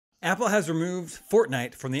Apple has removed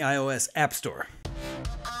Fortnite from the iOS App Store.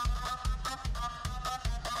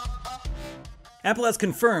 Apple has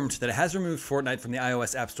confirmed that it has removed Fortnite from the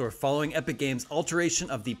iOS App Store following Epic Games'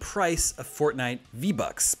 alteration of the price of Fortnite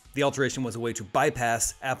V-Bucks. The alteration was a way to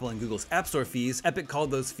bypass Apple and Google's App Store fees. Epic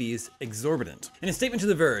called those fees exorbitant. In a statement to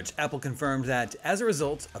The Verge, Apple confirmed that as a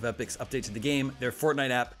result of Epic's update to the game, their Fortnite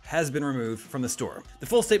app has been removed from the store. The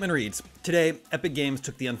full statement reads, "Today, Epic Games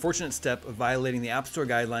took the unfortunate step of violating the App Store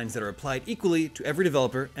guidelines that are applied equally to every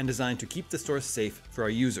developer and designed to keep the store safe for our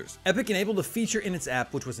users. Epic enabled a feature in its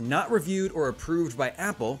app which was not reviewed or approved by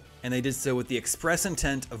Apple, and they did so with the express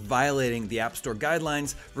intent of violating the App Store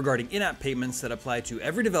guidelines regarding in-app payments that apply to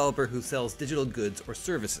every developer who sells digital goods or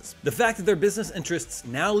services. The fact that their business interests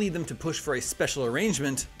now lead them to push for a special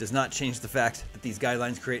arrangement does not change the fact that these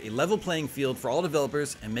guidelines create a level playing field for all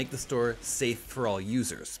developers and make the store safe for all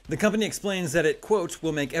users." The company explains that it, quote,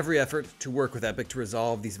 "will make every effort to work with Epic to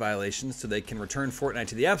resolve these violations so they can return Fortnite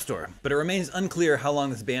to the App Store, but it remains unclear how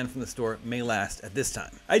long this ban from the store may last at this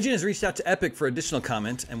time." IGN has reached out to Epic for additional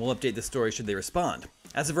comment and will update the story should they respond.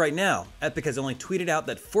 As of right now, Epic has only tweeted out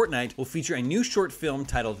that Fortnite will feature a new short film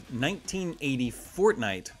titled 1980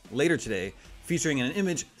 Fortnite later today, featuring an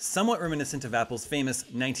image somewhat reminiscent of Apple's famous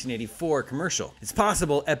 1984 commercial. It's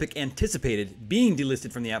possible Epic anticipated being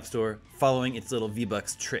delisted from the App Store following its little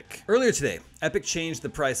V-Bucks trick. Earlier today, Epic changed the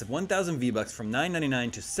price of 1,000 V-Bucks from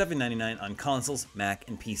 $9.99 to $7.99 on consoles, Mac,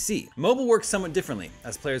 and PC. Mobile works somewhat differently,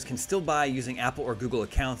 as players can still buy using Apple or Google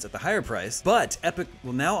accounts at the higher price, but Epic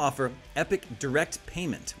will now offer Epic Direct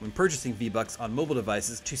Payment when purchasing V-Bucks on mobile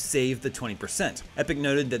devices to save the 20%. Epic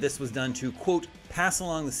noted that this was done to, quote, "pass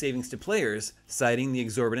along the savings to players," citing the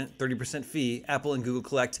exorbitant 30% fee Apple and Google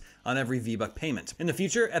collect on every V-Buck payment. In the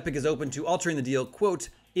future, Epic is open to altering the deal, quote,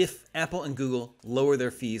 "if Apple and Google lower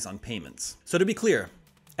their fees on payments." So to be clear,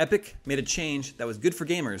 Epic made a change that was good for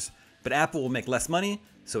gamers, but Apple will make less money,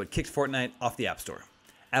 so it kicked Fortnite off the App Store.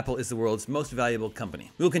 Apple is the world's most valuable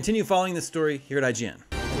company. We will continue following this story here at IGN.